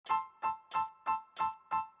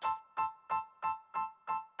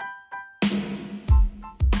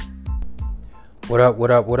What up,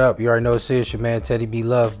 what up, what up? You already know it's your man Teddy B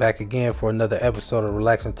Love back again for another episode of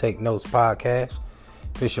Relax and Take Notes podcast.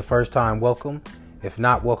 If it's your first time, welcome. If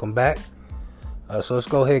not, welcome back. So let's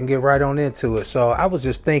go ahead and get right on into it. So I was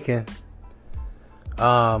just thinking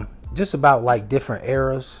just about like different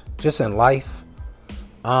eras just in life.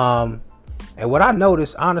 And what I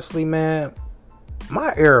noticed, honestly, man,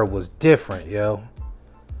 my era was different, yo.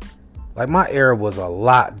 Like my era was a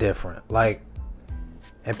lot different.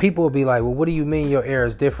 And people will be like, well, what do you mean your era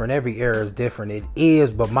is different? Every era is different. It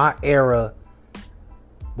is, but my era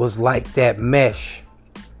was like that mesh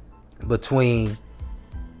between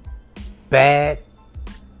bad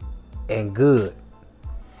and good.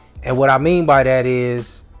 And what I mean by that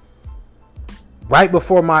is, right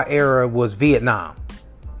before my era was Vietnam,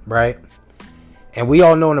 right? And we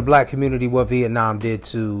all know in the black community what Vietnam did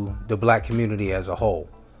to the black community as a whole.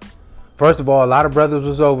 First of all, a lot of brothers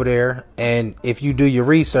was over there, and if you do your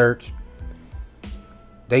research,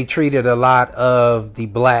 they treated a lot of the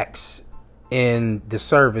blacks in the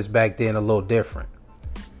service back then a little different.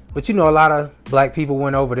 But you know, a lot of black people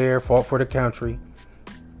went over there, fought for the country.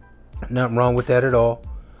 Nothing wrong with that at all.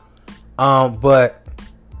 But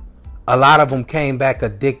a lot of them came back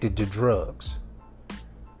addicted to drugs.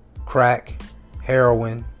 Crack,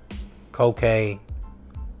 heroin, cocaine.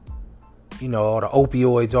 You know, all the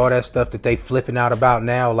opioids, all that stuff that they flipping out about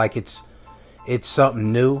now like it's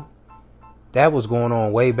something new. That was going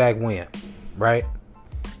on way back when, right?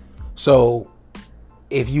 So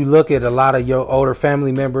if you look at a lot of your older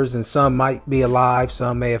family members, and some might be alive,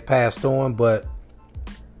 some may have passed on, but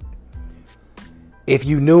if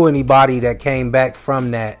you knew anybody that came back from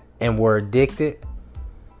that and were addicted,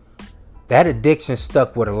 that addiction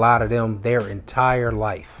stuck with a lot of them their entire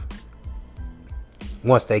life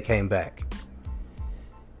once they came back.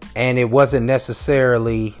 And it wasn't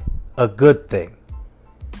necessarily a good thing.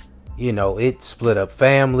 You know, it split up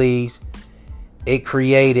families. It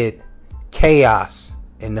created chaos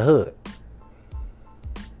in the hood.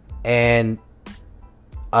 And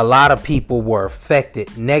a lot of people were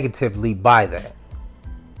affected negatively by that.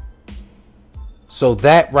 So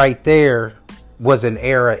that right there was an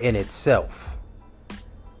era in itself.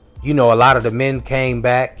 You know, a lot of the men came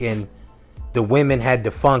back and the women had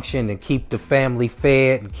to function and keep the family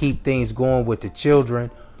fed and keep things going with the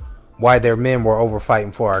children while their men were over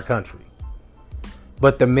fighting for our country.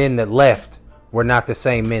 But the men that left were not the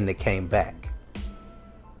same men that came back.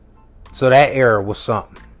 So that era was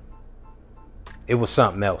something. It was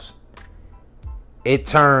something else. It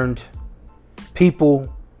turned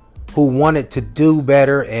people who wanted to do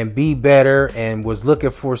better and be better and was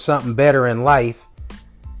looking for something better in life,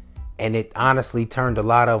 and it honestly turned a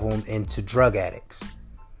lot of them into drug addicts.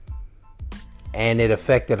 And it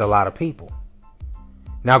affected a lot of people.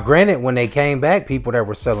 Now, granted, when they came back, people that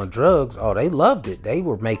were selling drugs, oh, they loved it. They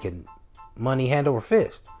were making money hand over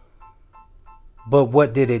fist. But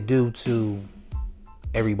what did it do to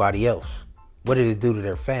everybody else? What did it do to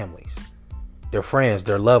their families, their friends,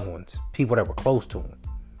 their loved ones, people that were close to them?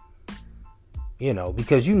 You know,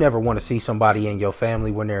 because you never want to see somebody in your family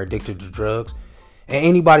when they're addicted to drugs. And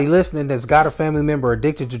anybody listening that's got a family member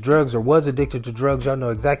addicted to drugs or was addicted to drugs, y'all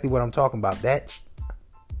know exactly what I'm talking about. That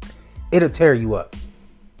it'll tear you up.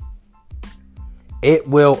 It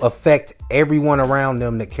will affect everyone around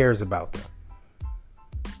them that cares about them.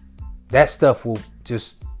 That stuff will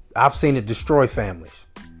just, I've seen it destroy families.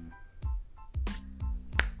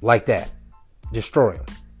 Like that. Destroy them.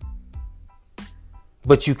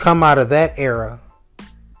 But you come out of that era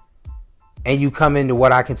and you come into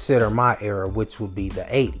what I consider my era, which would be the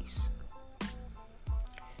 80's.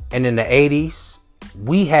 And in the 80's,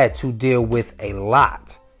 we had to deal with a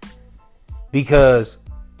lot. Because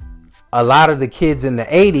a lot of the kids in the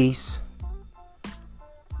 80's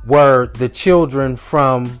were the children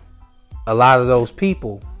from a lot of those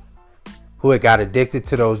people who had got addicted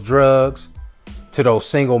to those drugs, to those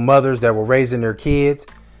single mothers that were raising their kids.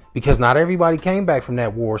 Because not everybody came back from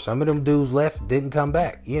that war. Some of them dudes left, didn't come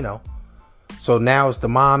back, you know. So now it's the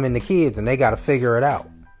mom and the kids, and they got to figure it out.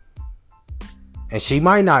 And she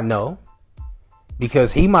might not know,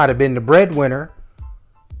 because he might have been the breadwinner,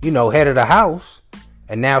 you know, head of the house,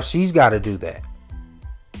 and now she's got to do that.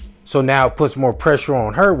 So now it puts more pressure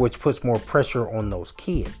on her, which puts more pressure on those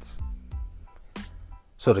kids.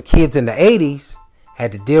 So the kids in the 80's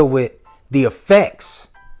had to deal with the effects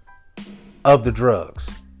of the drugs.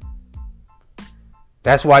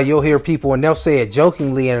 That's why you'll hear people and they'll say it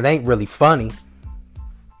jokingly and it ain't really funny.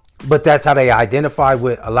 But that's how they identify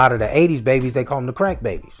with a lot of the 80's babies. They call them the crack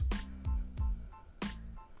babies.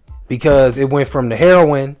 Because it went from the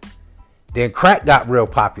heroin, then crack got real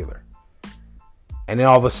popular. And then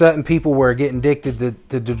all of a sudden people were getting addicted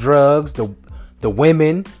to the drugs, the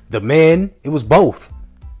women, the men. It was both.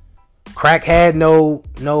 Crack had no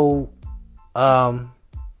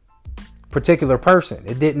particular person.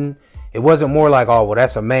 It wasn't more like, oh, well,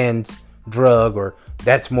 that's a man's drug or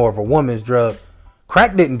that's more of a woman's drug.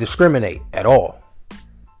 Crack didn't discriminate at all.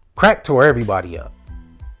 Crack tore everybody up.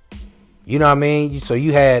 You know what I mean? So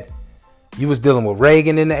you was dealing with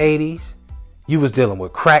Reagan in the 80s. You was dealing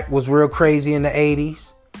with crack was real crazy in the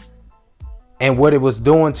 80s. And what it was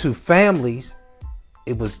doing to families,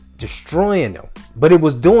 it was destroying them. But it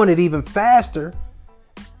was doing it even faster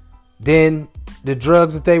than the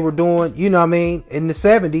drugs that they were doing, you know what I mean? In the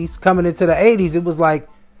 70s, coming into the 80s, it was like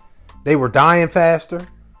they were dying faster.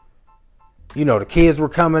 You know, the kids were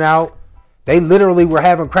coming out. They literally were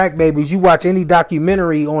having crack babies. You watch any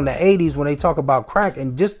documentary on the 80s when they talk about crack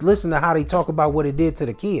and just listen to how they talk about what it did to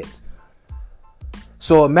the kids.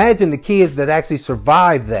 So imagine the kids that actually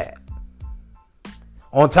survived that.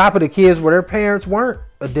 On top of the kids where their parents weren't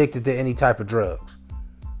addicted to any type of drugs.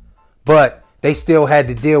 But they still had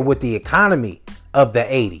to deal with the economy of the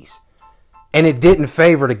 80s. And it didn't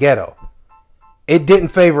favor the ghetto. It didn't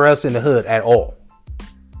favor us in the hood at all.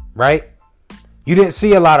 Right? You didn't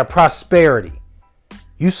see a lot of prosperity.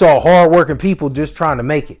 You saw hardworking people just trying to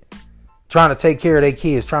make it. Trying to take care of their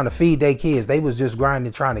kids. Trying to feed their kids. They was just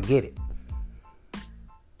grinding trying to get it.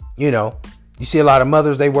 You know, you see a lot of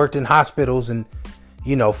mothers, they worked in hospitals, and,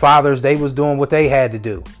 you know, fathers, they was doing what they had to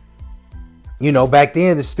do. You know, back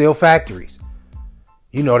then, it's still factories.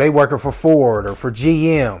 You know, they working for Ford or for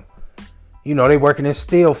GM. You know, they working in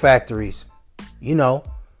steel factories. You know,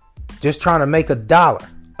 just trying to make a dollar,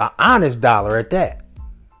 an honest dollar at that.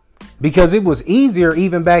 Because it was easier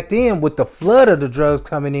even back then with the flood of the drugs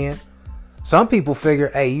coming in. Some people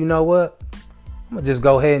figure, hey, you know what? I'm going to just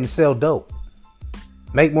go ahead and sell dope.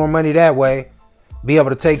 Make more money that way. Be able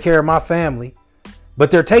to take care of my family.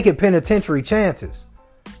 But they're taking penitentiary chances.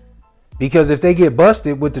 Because if they get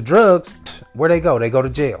busted with the drugs, where they go? They go to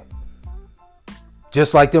jail.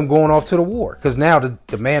 Just like them going off to the war. Because now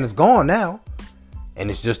the man is gone now. And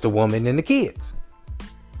it's just the woman and the kids.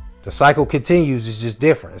 The cycle continues. It's just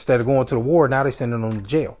different. Instead of going to the war, now they sending them to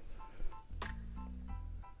jail.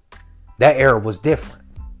 That era was different.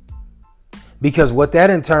 Because what that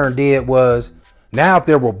in turn did was, now if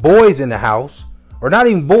there were boys in the house, or not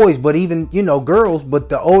even boys, but even, you know, girls, but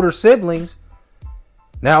the older siblings,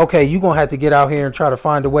 now, okay, you're going to have to get out here and try to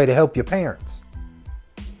find a way to help your parents.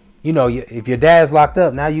 You know, if your dad's locked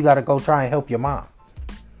up, now you got to go try and help your mom.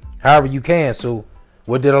 However you can. So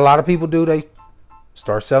what did a lot of people do? They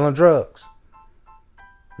start selling drugs.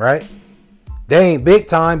 Right? They ain't big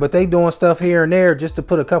time, but they doing stuff here and there just to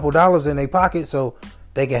put a couple dollars in their pocket so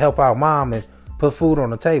they can help out mom and put food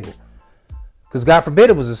on the table. Because God forbid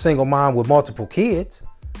it was a single mom with multiple kids.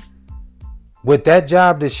 With that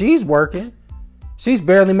job that she's working, she's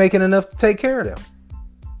barely making enough to take care of them.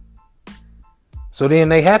 So then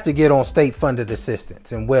they have to get on state funded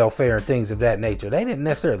assistance and welfare and things of that nature. They didn't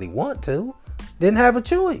necessarily want to. Didn't have a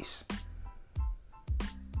choice.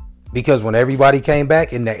 Because when everybody came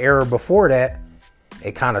back in the era before that,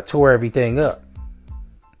 it kind of tore everything up.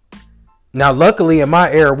 Now, luckily in my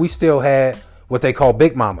era, we still had what they call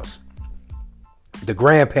big mamas. The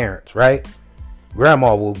grandparents, right?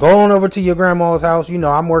 Grandma will go on over to your grandma's house. You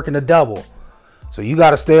know, I'm working a double. So you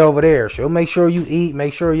got to stay over there. She'll make sure you eat.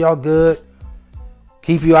 Make sure y'all good.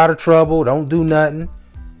 Keep you out of trouble. Don't do nothing.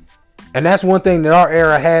 And that's one thing that our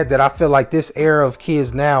era had that I feel like this era of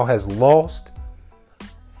kids now has lost.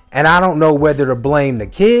 And I don't know whether to blame the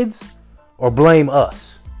kids or blame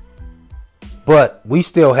us. But we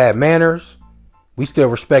still had manners. We still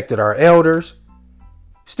respected our elders.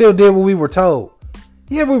 Still did what we were told.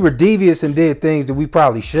 Yeah, we were devious and did things that we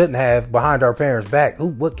probably shouldn't have behind our parents' back. Ooh,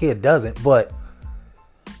 what kid doesn't? But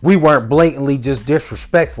we weren't blatantly just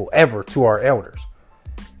disrespectful ever to our elders.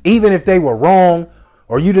 Even if they were wrong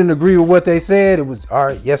or you didn't agree with what they said, it was, all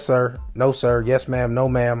right, yes, sir. No, sir. Yes, ma'am. No,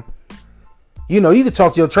 ma'am. You know, you could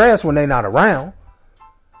talk your trash when they're not around.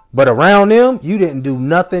 But around them, you didn't do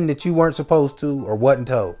nothing that you weren't supposed to or wasn't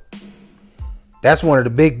told. That's one of the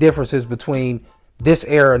big differences between this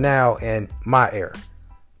era now and my era.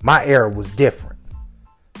 My era was different.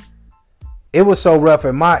 It was so rough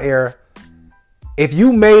in my era. If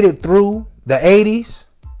you made it through the 80s,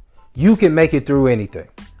 you can make it through anything.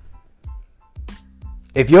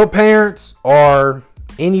 If your parents are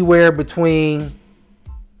anywhere between,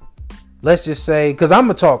 let's just say, because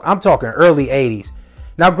I'm talking early 80s.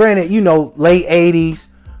 Now, granted, you know, late 80s,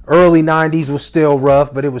 early 90s was still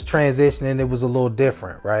rough, but it was transitioning. It was a little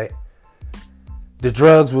different, right? The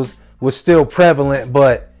drugs was still prevalent,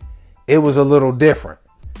 but it was a little different,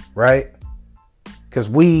 right? Because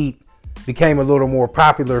weed became a little more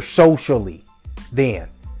popular socially then.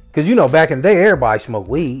 Because, you know, back in the day, everybody smoked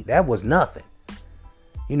weed. That was nothing.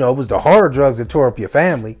 You know, it was the hard drugs that tore up your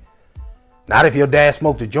family. Not if your dad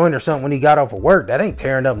smoked a joint or something when he got off of work. That ain't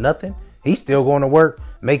tearing up nothing. He's still going to work,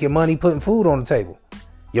 making money, putting food on the table.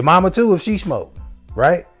 Your mama too, if she smoked,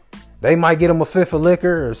 right? They might get them a fifth of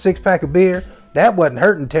liquor or a 6-pack of beer. That wasn't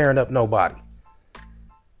hurting, tearing up nobody.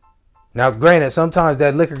 Now, granted, sometimes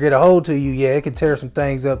that liquor get a hold to you. Yeah, it can tear some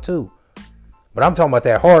things up too. But I'm talking about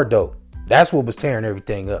that hard dope. That's what was tearing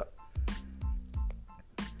everything up.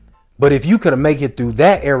 But if you could have made it through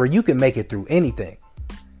that era, you can make it through anything.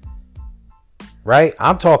 Right?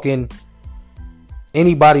 I'm talking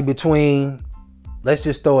anybody between, let's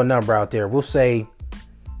just throw a number out there. We'll say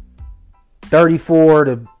 34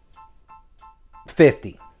 to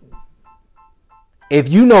 50. If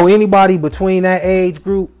you know anybody between that age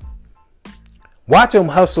group, watch them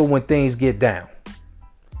hustle when things get down.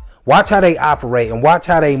 Watch how they operate and watch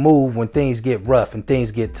how they move when things get rough and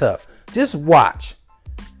things get tough. Just watch.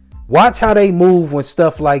 Watch how they move when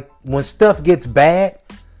stuff gets bad.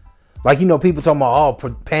 Like, you know, people talking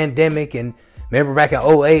about, pandemic, and remember back in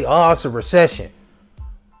 2008, it's a recession.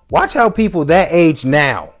 Watch how people that age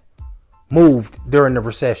now moved during the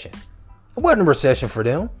recession. It wasn't a recession for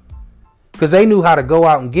them because they knew how to go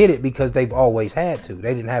out and get it because they've always had to.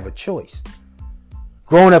 They didn't have a choice.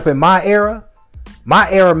 Growing up in my era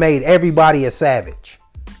made everybody a savage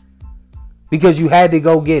because you had to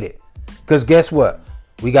go get it. Because guess what?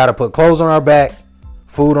 We got to put clothes on our back,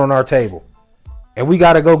 food on our table. And we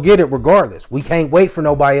got to go get it regardless. We can't wait for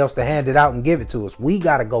nobody else to hand it out and give it to us. We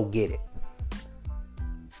got to go get it.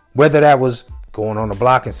 Whether that was going on the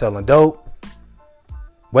block and selling dope,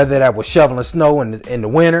 whether that was shoveling snow in the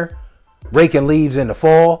winter, raking leaves in the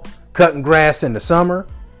fall, cutting grass in the summer.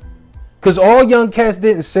 Because all young cats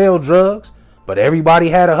didn't sell drugs, but everybody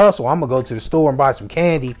had a hustle. I'm going to go to the store and buy some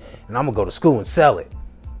candy, and I'm going to go to school and sell it.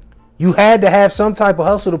 You had to have some type of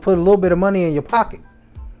hustle to put a little bit of money in your pocket.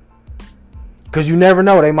 Because you never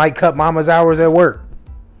know. They might cut mama's hours at work.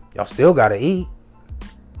 Y'all still got to eat.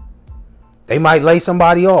 They might lay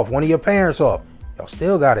somebody off, one of your parents off. Y'all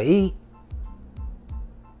still got to eat.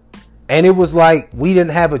 And it was like we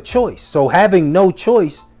didn't have a choice. So having no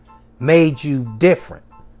choice made you different.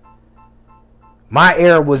 My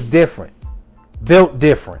era was different. Built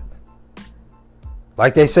different.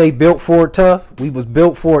 Like they say, built for it tough. We was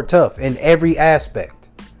built for it tough in every aspect.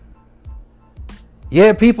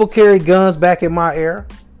 Yeah, people carried guns back in my era.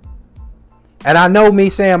 And I know me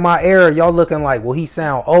saying my era, y'all looking like, well, he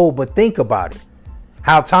sound old, but think about it.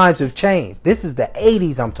 How times have changed. This is the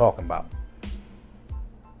 80s I'm talking about.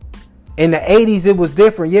 In the 80s, it was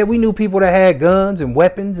different. Yeah, we knew people that had guns and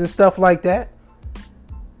weapons and stuff like that.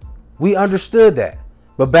 We understood that.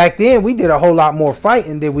 But back then, we did a whole lot more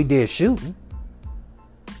fighting than we did shooting.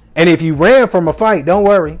 And if you ran from a fight, don't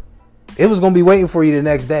worry. It was going to be waiting for you the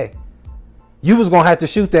next day. You was going to have to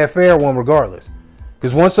shoot that fair one regardless.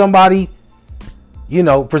 Because once somebody, you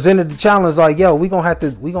know, presented the challenge like, yo, we gonna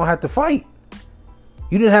have to fight.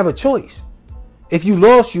 You didn't have a choice. If you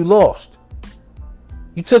lost, you lost.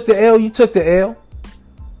 You took the L, you took the L.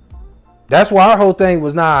 That's why our whole thing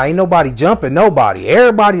was, ain't nobody jumping nobody.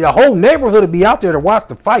 Everybody, the whole neighborhood would be out there to watch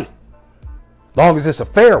the fight. Long as it's a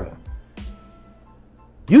fair one.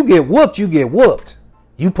 You get whooped, you get whooped.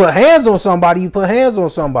 You put hands on somebody, you put hands on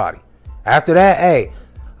somebody. After that, hey,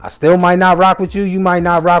 I still might not rock with you. You might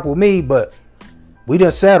not rock with me, but we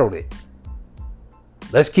done settled it.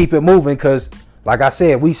 Let's keep it moving because, like I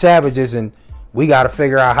said, we savages and we got to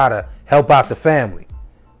figure out how to help out the family.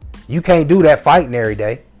 You can't do that fighting every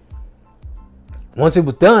day. Once it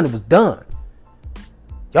was done, it was done.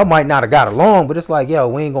 Y'all might not have got along, but it's like, yo,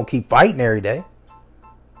 we ain't going to keep fighting every day.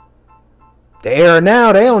 The era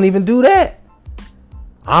now, they don't even do that.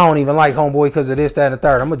 I don't even like homeboy because of this, that, and the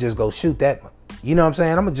third. I'm going to just go shoot that. You know what I'm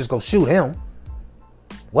saying? I'm going to just go shoot him.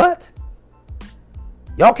 What?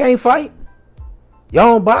 Y'all can't fight?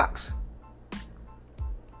 Y'all don't box?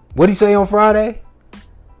 What'd he say on Friday?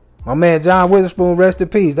 My man John Witherspoon, rest in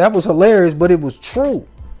peace. That was hilarious, but it was true.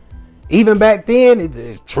 Even back then,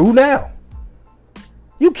 it's true now.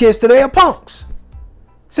 You kids today are punks.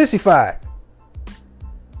 Sissified.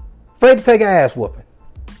 Afraid to take an ass whooping.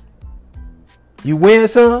 You win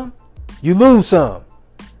some, you lose some.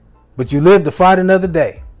 But you live to fight another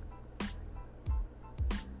day.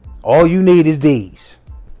 All you need is these.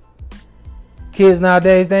 Kids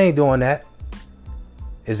nowadays, they ain't doing that.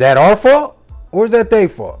 Is that our fault or is that their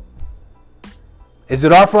fault? Is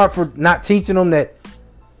it our fault for not teaching them that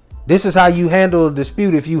this is how you handle a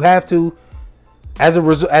dispute if you have to As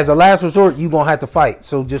a last resort, you're going to have to fight.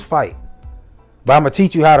 So just fight. But I'm going to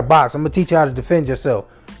teach you how to box. I'm going to teach you how to defend yourself.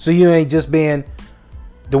 So you ain't just being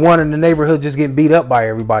the one in the neighborhood just getting beat up by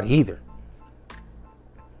everybody either.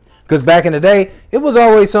 Because back in the day, it was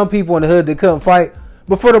always some people in the hood that couldn't fight.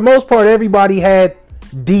 But for the most part, everybody had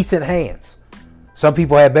decent hands. Some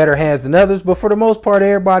people had better hands than others. But for the most part,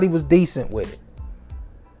 everybody was decent with it.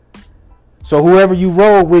 So whoever you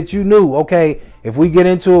rolled with, you knew, okay, if we get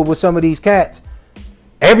into it with some of these cats,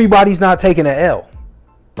 everybody's not taking an L,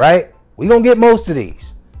 right? We gonna get most of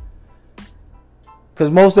these.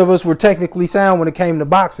 Because most of us were technically sound when it came to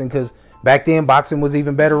boxing, because back then boxing was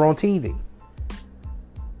even better on TV.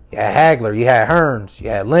 You had Hagler, you had Hearns, you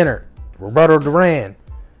had Leonard, Roberto Duran.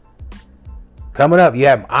 Coming up, you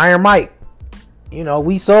had Iron Mike. You know,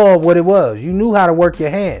 we saw what it was. You knew how to work your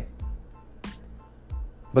hand.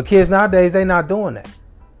 But kids nowadays, they not doing that.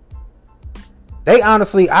 They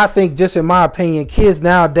honestly, I think, just in my opinion, kids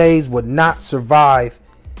nowadays would not survive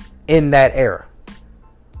in that era.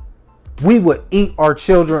 We would eat our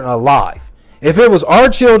children alive. If it was our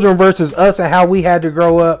children versus us and how we had to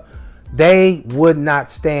grow up, they would not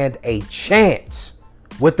stand a chance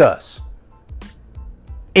with us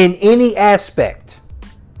in any aspect.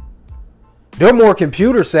 They're more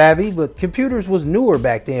computer savvy, but computers was newer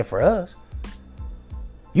back then for us.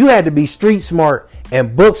 You had to be street smart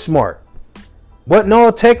and book smart. Wasn't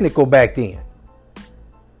all technical back then.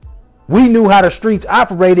 We knew how the streets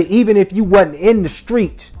operated. Even if you wasn't in the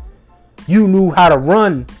street, you knew how to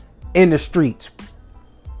run in the streets.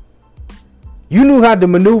 You knew how to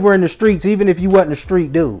maneuver in the streets even if you wasn't a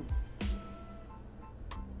street dude.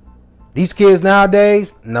 These kids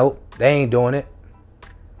nowadays, nope, they ain't doing it.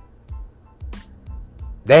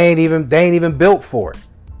 They ain't even built for it.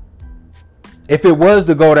 If it was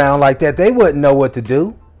to go down like that, they wouldn't know what to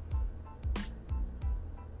do.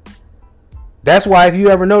 That's why if you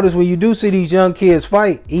ever notice when you do see these young kids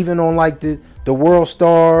fight, even on like the World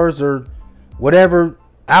Stars or whatever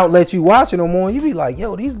outlet you watching them on, you be like,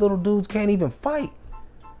 yo, these little dudes can't even fight.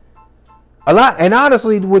 A lot, and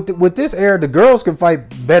honestly, with this era, the girls can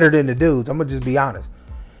fight better than the dudes. I'm gonna just be honest.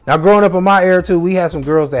 Now, growing up in my era too, we had some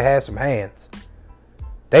girls that had some hands.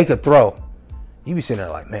 They could throw. You be sitting there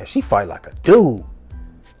like, man, she fight like a dude.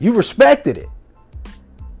 You respected it.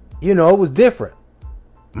 You know, it was different.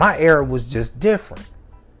 My era was just different.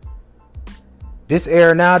 This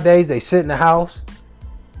era nowadays, they sit in the house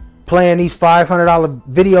playing these $500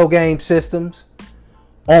 video game systems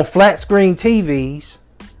on flat screen TVs,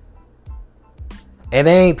 and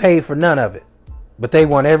they ain't paid for none of it. But they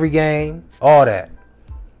want every game, all that.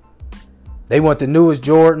 They want the newest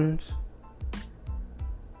Jordans,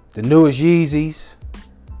 the newest Yeezys.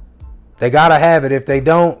 They gotta have it. If they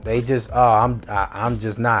don't, they just, I'm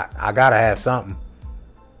just not. I gotta have something.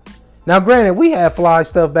 Now, granted, we had fly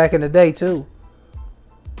stuff back in the day too.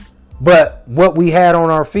 But what we had on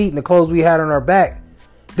our feet and the clothes we had on our back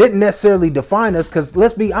didn't necessarily define us, because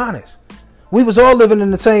let's be honest. We was all living in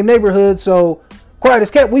the same neighborhood, so quiet as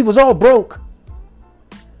kept, we was all broke.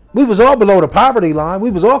 We was all below the poverty line. We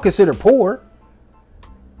was all considered poor.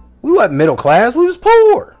 We wasn't middle class. We was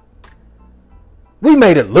poor. We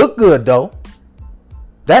made it look good, though.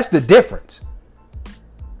 That's the difference.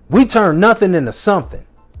 We turned nothing into something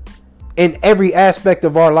in every aspect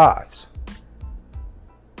of our lives.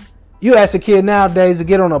 You ask a kid nowadays to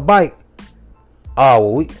get on a bike. Oh,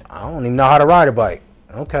 well, I don't even know how to ride a bike.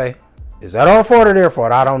 Okay. Is that our fault or their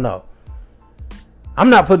fault? I don't know. I'm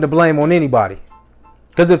not putting the blame on anybody.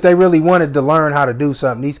 Because if they really wanted to learn how to do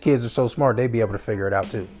something, these kids are so smart, they'd be able to figure it out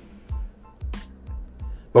too.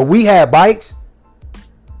 But we had bikes.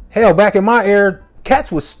 Hell, back in my era,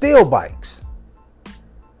 cats would steal bikes.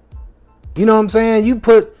 You know what I'm saying? You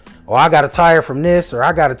put, oh, I got a tire from this, or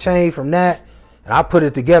I got a chain from that, and I put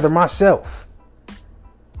it together myself.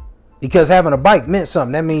 Because having a bike meant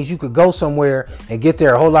something. That means you could go somewhere and get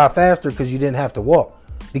there a whole lot faster because you didn't have to walk.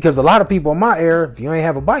 Because a lot of people in my era, if you ain't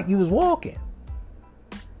have a bike, you was walking.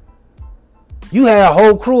 You had a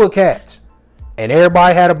whole crew of cats, and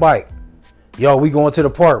everybody had a bike. Yo, we going to the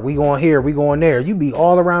park. We going here. We going there. You be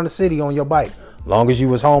all around the city on your bike. Long as you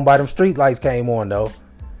was home by them street lights came on, though.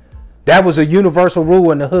 That was a universal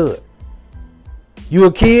rule in the hood. You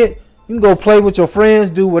a kid, you can go play with your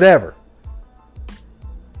friends, do whatever.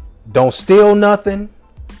 Don't steal nothing.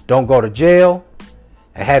 Don't go to jail.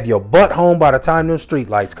 And have your butt home by the time them street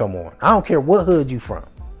lights come on. I don't care what hood you from.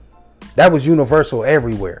 That was universal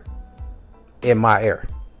everywhere in my era.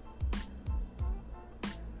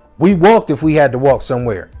 We walked if we had to walk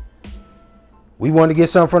somewhere. We wanted to get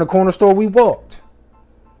something from the corner store, we walked.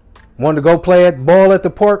 Wanted to go play at ball at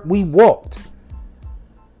the park, we walked.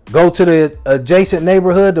 go to the adjacent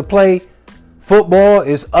neighborhood to play football.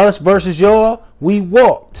 It's us versus y'all. We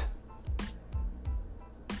walked.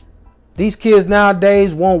 These kids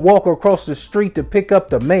nowadays won't walk across the street to pick up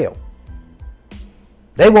the mail.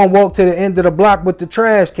 They won't walk to the end of the block with the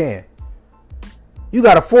trash can. You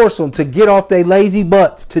got to force them to get off their lazy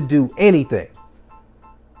butts to do anything.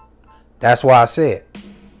 That's why I said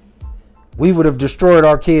we would have destroyed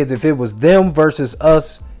our kids if it was them versus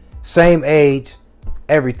us, same age,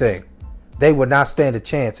 everything. They would not stand a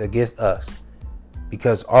chance against us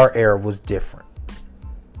because our era was different.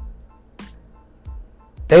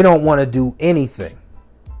 They don't want to do anything.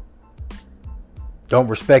 Don't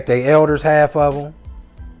respect their elders, half of them.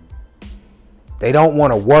 They don't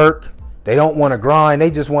want to work. They don't want to grind. They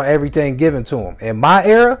just want everything given to them. In my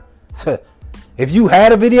era, if you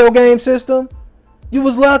had a video game system, you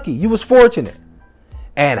was lucky. You was fortunate.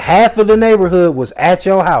 And half of the neighborhood was at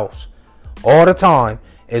your house all the time,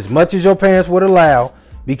 as much as your parents would allow,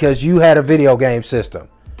 because you had a video game system.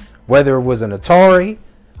 Whether it was an Atari,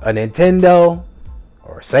 a Nintendo,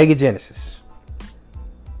 or a Sega Genesis.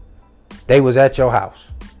 They was at your house.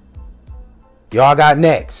 Y'all got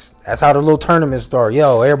next. That's how the little tournaments start.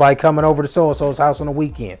 Yo, everybody coming over to so-and-so's house on the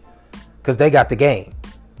weekend because they got the game.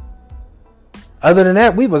 Other than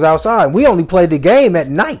that, we was outside. We only played the game at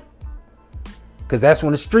night because that's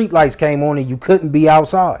when the street lights came on and you couldn't be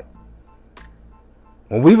outside.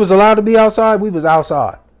 When we was allowed to be outside, we was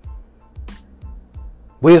outside.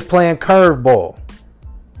 We was playing curveball.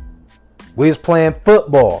 We was playing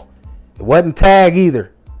football. It wasn't tag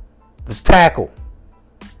either. It was tackle.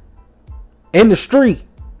 In the street,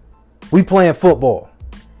 we playing football.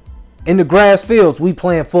 In the grass fields, we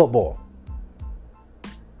playing football.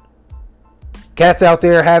 Cats out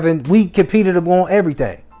there we competed on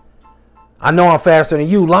everything. I know I'm faster than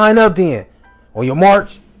you. Line up then. On your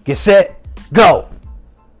march, get set, go.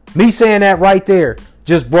 Me saying that right there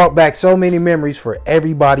just brought back so many memories for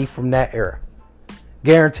everybody from that era.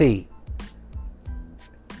 Guaranteed.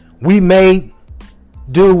 We made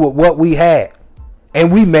do with what we had.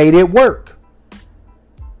 And we made it work.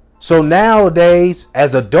 So nowadays,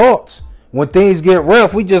 as adults, when things get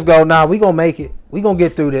rough, we just go, nah, we gonna make it. We gonna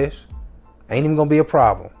get through this. Ain't even gonna be a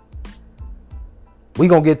problem. We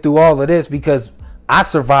gonna get through all of this because I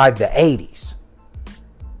survived the 80's.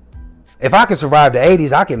 If I can survive the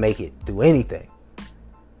 80's, I can make it through anything.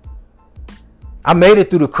 I made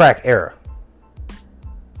it through the crack era.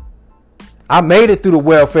 I made it through the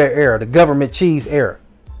welfare era, the government cheese era.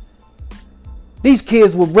 These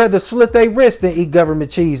kids would rather slit their wrist than eat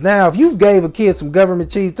government cheese. Now, if you gave a kid some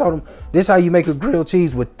government cheese, told them, this is how you make a grilled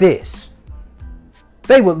cheese with this,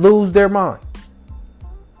 they would lose their mind.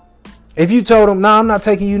 If you told them, nah, I'm not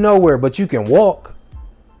taking you nowhere, but you can walk,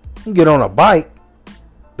 you can get on a bike,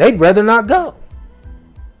 they'd rather not go.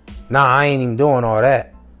 Nah, I ain't even doing all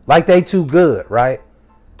that. Like they too good, right?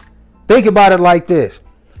 Think about it like this.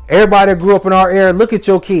 Everybody that grew up in our era, look at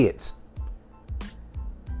your kids.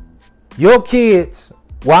 Your kids,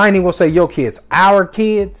 well, I ain't even gonna say your kids, our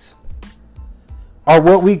kids are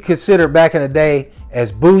what we consider back in the day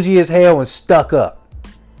as bougie as hell and stuck up.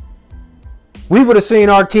 We would have seen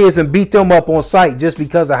our kids and beat them up on sight just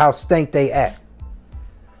because of how stank they act.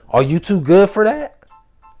 Are you too good for that?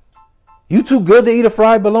 You too good to eat a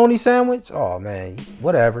fried bologna sandwich? Oh man,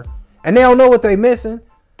 whatever. And they don't know what they missing.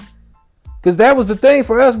 Because that was the thing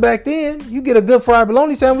for us back then. You get a good fried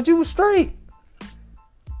bologna sandwich, you was straight.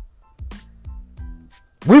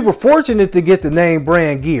 We were fortunate to get the name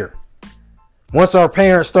brand gear. Once our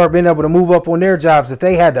parents start being able to move up on their jobs that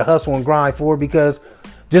they had to hustle and grind for, because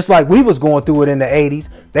just like we was going through it in the 80's,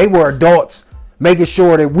 they were adults making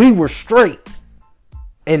sure that we were straight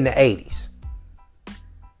in the 80's.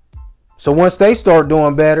 So once they start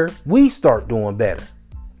doing better, we start doing better.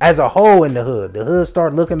 As a whole in the hood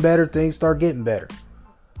start looking better, things start getting better.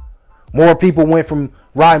 More people went from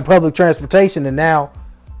riding public transportation and now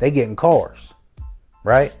they getting cars,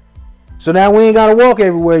 right? So now we ain't got to walk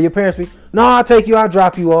everywhere. Your parents be, no, I'll take you, I'll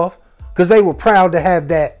drop you off. Because they were proud to have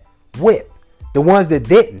that whip. The ones that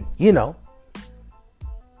didn't, you know.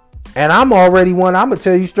 And I'm already one, I'm going to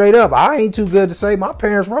tell you straight up, I ain't too good to say my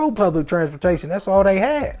parents rode public transportation. That's all they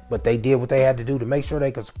had. But they did what they had to do to make sure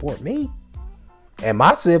they could support me and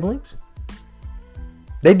my siblings.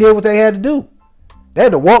 They did what they had to do. They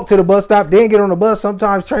had to walk to the bus stop, then get on the bus,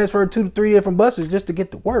 sometimes transfer 2 to 3 different buses just to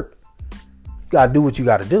get to work. You got to do what you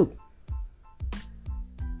got to do.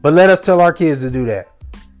 But let us tell our kids to do that.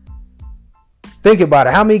 Think about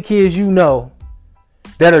it. How many kids you know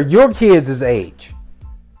that are your kids' age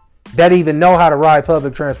that even know how to ride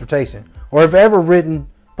public transportation or have ever ridden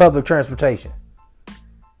public transportation?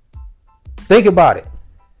 Think about it.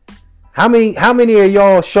 How many of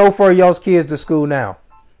y'all chauffeur y'all's kids to school now?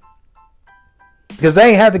 Because they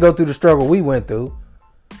ain't had to go through the struggle we went through.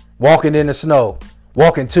 Walking in the snow,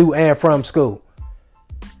 walking to and from school.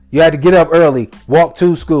 You had to get up early, walk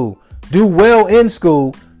to school, do well in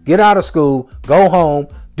school, get out of school, go home,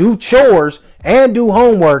 do chores and do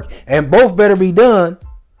homework, and both better be done,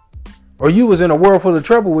 or you was in a world full of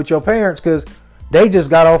trouble with your parents because they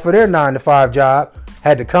just got off of their 9-to-5 job,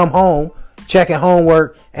 had to come home, checking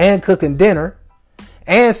homework and cooking dinner,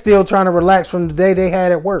 and still trying to relax from the day they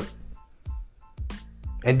had at work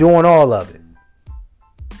and doing all of it.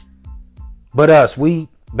 But us, we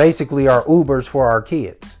basically are Ubers for our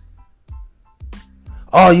kids.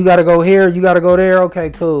 Oh, you got to go here, you got to go there. Okay,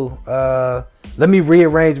 cool. Let me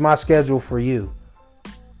rearrange my schedule for you.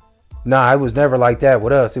 Nah, it was never like that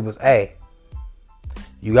with us. It was, hey,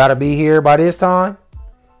 you got to be here by this time.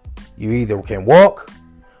 You either can walk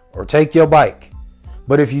or take your bike.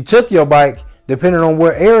 But if you took your bike, depending on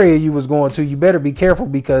what area you was going to, you better be careful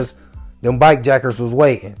because them bike jackers was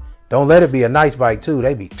waiting. Don't let it be a nice bike too.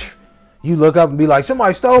 They be... You look up and be like,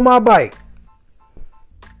 somebody stole my bike.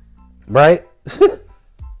 Right?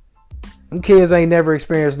 Them kids ain't never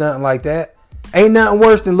experienced nothing like that. Ain't nothing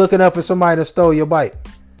worse than looking up at somebody that stole your bike.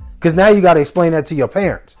 Because now you got to explain that to your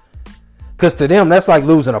parents. Because to them, that's like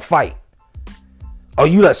losing a fight. Oh,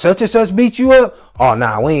 you let such and such beat you up? Oh,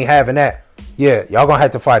 nah, we ain't having that. Yeah, y'all going to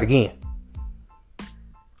have to fight again.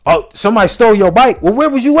 Oh, somebody stole your bike. Well,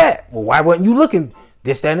 where was you at? Well, why wasn't you looking?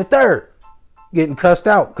 This, that, and the third. Getting cussed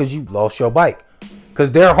out because you lost your bike.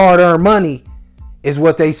 Because their hard-earned money is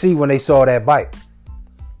what they see when they saw that bike.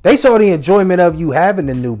 They saw the enjoyment of you having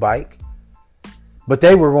the new bike. But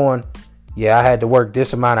they were going, yeah, I had to work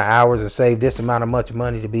this amount of hours and save this amount of much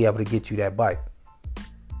money to be able to get you that bike.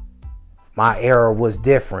 My era was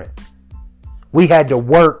different. We had to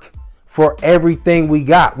work for everything we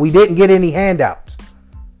got. We didn't get any handouts.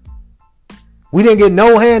 We didn't get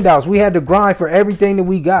no handouts. We had to grind for everything that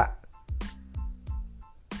we got.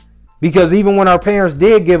 Because even when our parents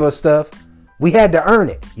did give us stuff, we had to earn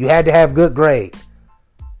it. You had to have good grades.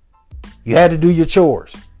 You had to do your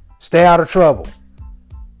chores. Stay out of trouble.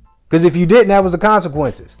 Because if you didn't, that was the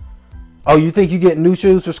consequences. Oh, you think you're getting new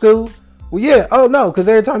shoes for school? Well, yeah. Oh, no, because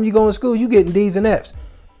every time you go in school, you getting D's and F's.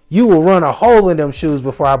 You will run a hole in them shoes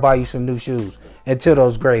before I buy you some new shoes until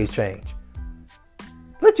those grades change.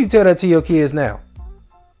 Let you tell that to your kids now.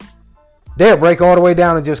 They'll break all the way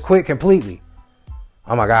down and just quit completely.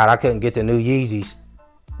 Oh my God, I couldn't get the new Yeezys.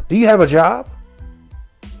 Do you have a job?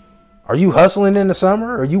 Are you hustling in the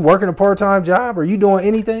summer? Are you working a part-time job? Are you doing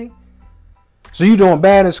anything? So you doing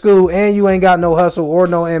bad in school and you ain't got no hustle or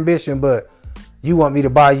no ambition, but you want me to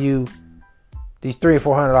buy you these $300 and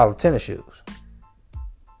 $400 tennis shoes.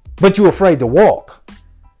 But you afraid to walk.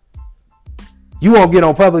 You won't get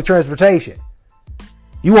on public transportation.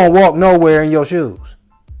 You won't walk nowhere in your shoes.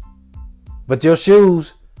 But your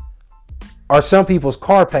shoes are some people's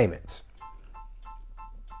car payments.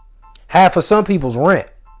 Half of some people's rent.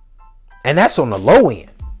 And that's on the low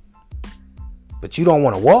end. But you don't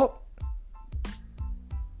want to walk?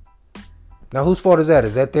 Now, whose fault is that?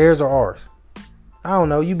 Is that theirs or ours? I don't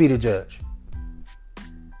know. You be the judge.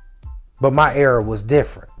 But my era was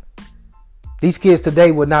different. These kids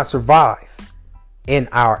today would not survive in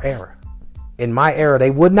our era. In my era,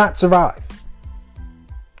 they would not survive.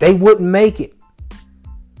 They wouldn't make it.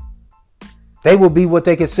 They would be what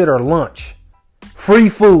they consider lunch. Free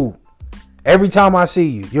food. Every time I see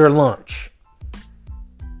you, you're lunch.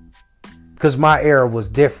 Because my era was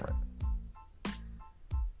different.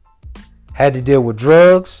 Had to deal with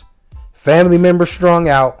drugs, family members strung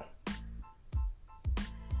out,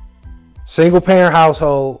 single parent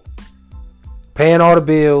household, paying all the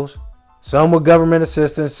bills, some with government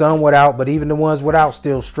assistance, some without, but even the ones without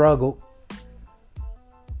still struggled.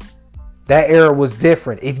 That era was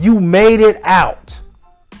different. If you made it out,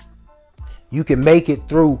 you can make it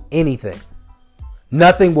through anything.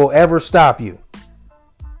 Nothing will ever stop you.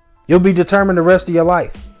 You'll be determined the rest of your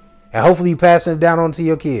life. And hopefully you passing it down on to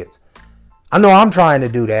your kids. I know I'm trying to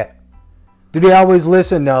do that. Do they always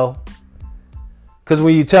listen? No. Because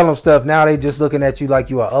when you tell them stuff, now they just looking at you like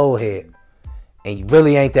you an old head. And you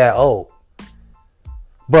really ain't that old.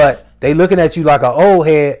 But they looking at you like an old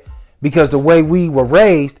head because the way we were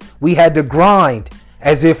raised, we had to grind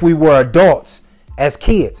as if we were adults as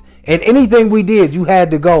kids. And anything we did, you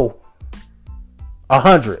had to go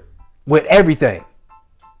 100 with everything.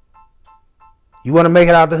 You want to make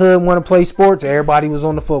it out the hood and want to play sports? Everybody was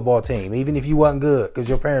on the football team, even if you wasn't good, because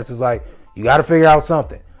your parents was like, you got to figure out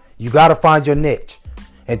something. You got to find your niche.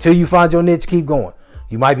 Until you find your niche, keep going.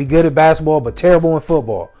 You might be good at basketball, but terrible in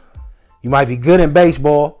football. You might be good in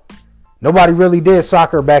baseball, Nobody really did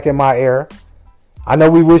soccer back in my era. I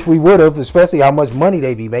know we wish we would have, especially how much money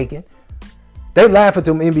they be making. They laugh at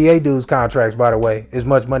them NBA dudes' contracts, by the way, as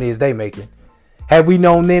much money as they making. Had we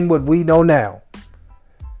known then what we know now,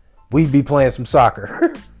 we'd be playing some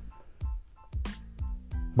soccer.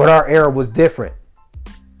 But our era was different.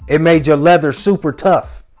 It made your leather super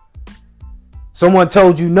tough. Someone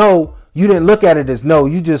told you no, you didn't look at it as no.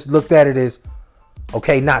 You just looked at it as,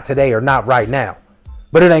 okay, not today or not right now.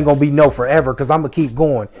 But it ain't going to be no forever because I'm going to keep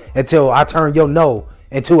going until I turn your no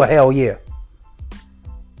into a hell yeah.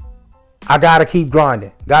 I got to keep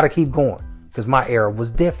grinding. Got to keep going because my era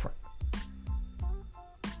was different.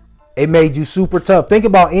 It made you super tough. Think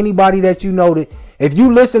about anybody that you know that if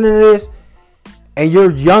you listen to this and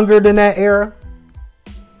you're younger than that era,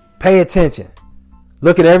 pay attention.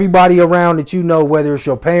 Look at everybody around that you know, whether it's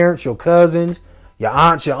your parents, your cousins, your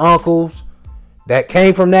aunts, your uncles that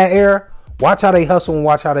came from that era. Watch how they hustle and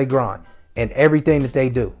watch how they grind and everything that they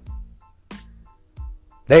do.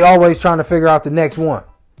 They always trying to figure out the next one.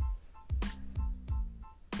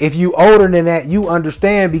 If you older than that, you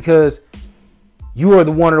understand because you are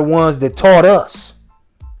one of the ones that taught us.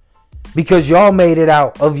 Because y'all made it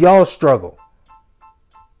out of y'all's struggle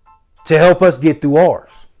to help us get through ours.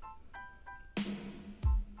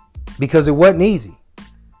 Because it wasn't easy.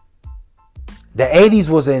 The 80s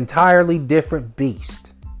was an entirely different beast.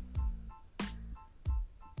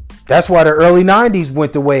 That's why the early 90s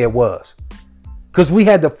went the way it was. Because we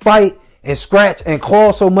had to fight and scratch and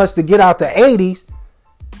claw so much to get out the 80s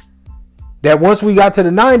that once we got to the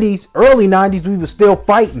 90s, early 90s, we were still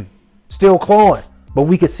fighting, still clawing, but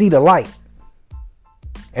we could see the light.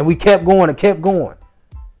 And we kept going and kept going.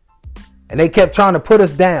 And they kept trying to put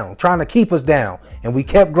us down, trying to keep us down. And we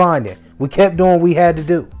kept grinding. We kept doing what we had to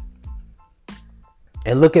do.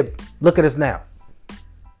 And look at us now.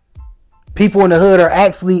 People in the hood are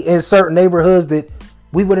actually in certain neighborhoods that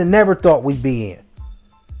we would have never thought we'd be in.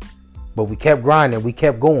 But we kept grinding. We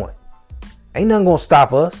kept going. Ain't nothing going to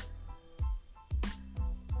stop us.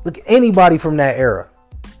 Look at anybody from that era.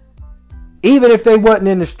 Even if they wasn't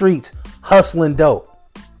in the streets hustling dope.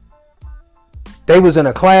 They was in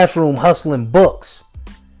a classroom hustling books.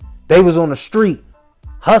 They was on the street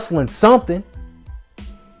hustling something.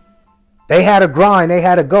 They had a grind. They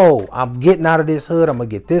had a goal. I'm getting out of this hood. I'm going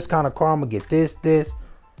to get this kind of car. I'm going to get this.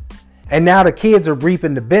 And now the kids are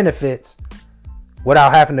reaping the benefits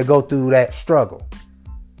without having to go through that struggle.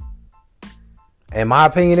 In my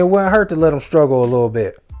opinion, it wouldn't hurt to let them struggle a little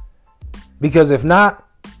bit. Because if not,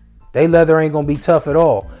 they leather ain't going to be tough at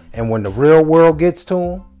all. And when the real world gets to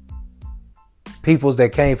them, peoples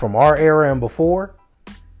that came from our era and before,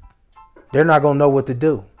 they're not going to know what to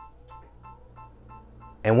do.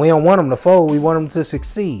 And we don't want them to fold. We want them to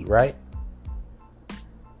succeed, right?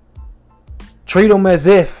 Treat them as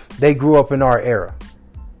if they grew up in our era.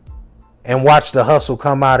 And watch the hustle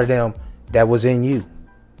come out of them that was in you.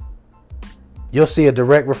 You'll see a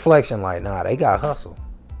direct reflection like, nah, they got hustle.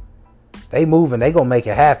 They moving. They going to make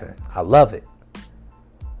it happen. I love it.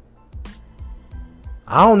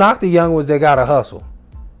 I don't knock the young ones that got to hustle.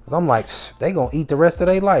 Because I'm like, they going to eat the rest of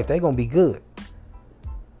their life. They going to be good.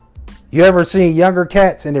 You ever seen younger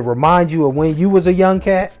cats and it reminds you of when you was a young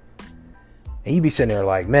cat? And you be sitting there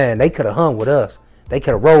like, man, they could have hung with us. They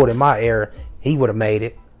could have rolled in my era. He would have made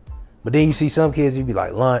it. But then you see some kids, you be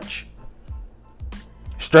like, lunch.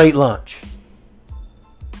 Straight lunch.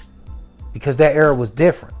 Because that era was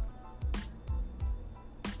different.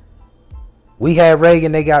 We had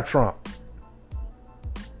Reagan, they got Trump.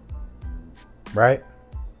 Right?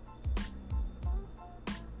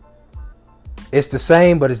 It's the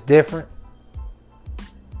same, but it's different.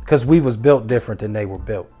 Because we was built different than they were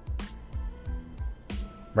built.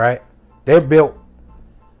 Right? They're built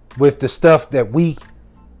with the stuff that we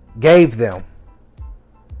gave them.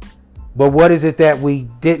 But what is it that we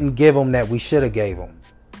didn't give them that we should have gave them?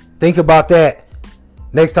 Think about that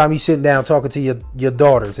next time you sitting down talking to your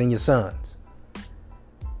daughters and your sons.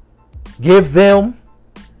 Give them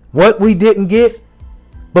what we didn't get,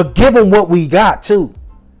 but give them what we got too.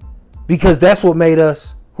 Because that's what made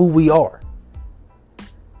us who we are.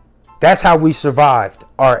 That's how we survived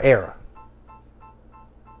our era.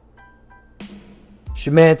 It's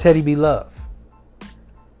your man, Teddy B. Love.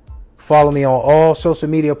 Follow me on all social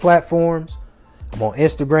media platforms. I'm on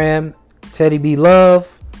Instagram, Teddy B.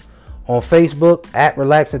 Love. On Facebook, at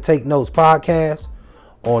Relax and Take Notes Podcast.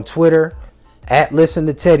 On Twitter, at Listen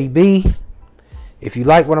to Teddy B. If you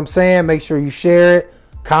like what I'm saying, make sure you share it.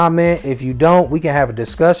 Comment. If you don't, we can have a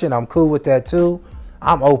discussion. I'm cool with that too.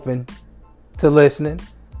 I'm open to listening.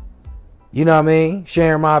 You know what I mean?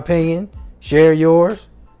 Sharing my opinion. Share yours.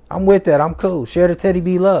 I'm with that. I'm cool. Share the Teddy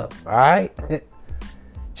B love. All right.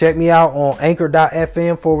 Check me out on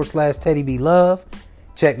anchor.fm/Teddy B love.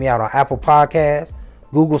 Check me out on Apple Podcasts,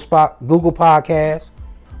 Google Podcasts,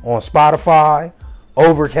 on Spotify,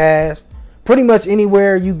 Overcast, pretty much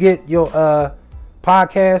anywhere you get your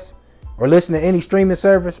podcast or listen to any streaming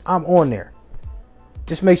service, I'm on there.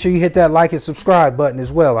 Just make sure you hit that like and subscribe button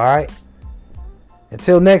as well, all right?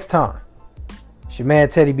 Until next time, it's your man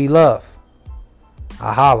Teddy B Love.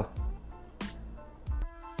 I holla.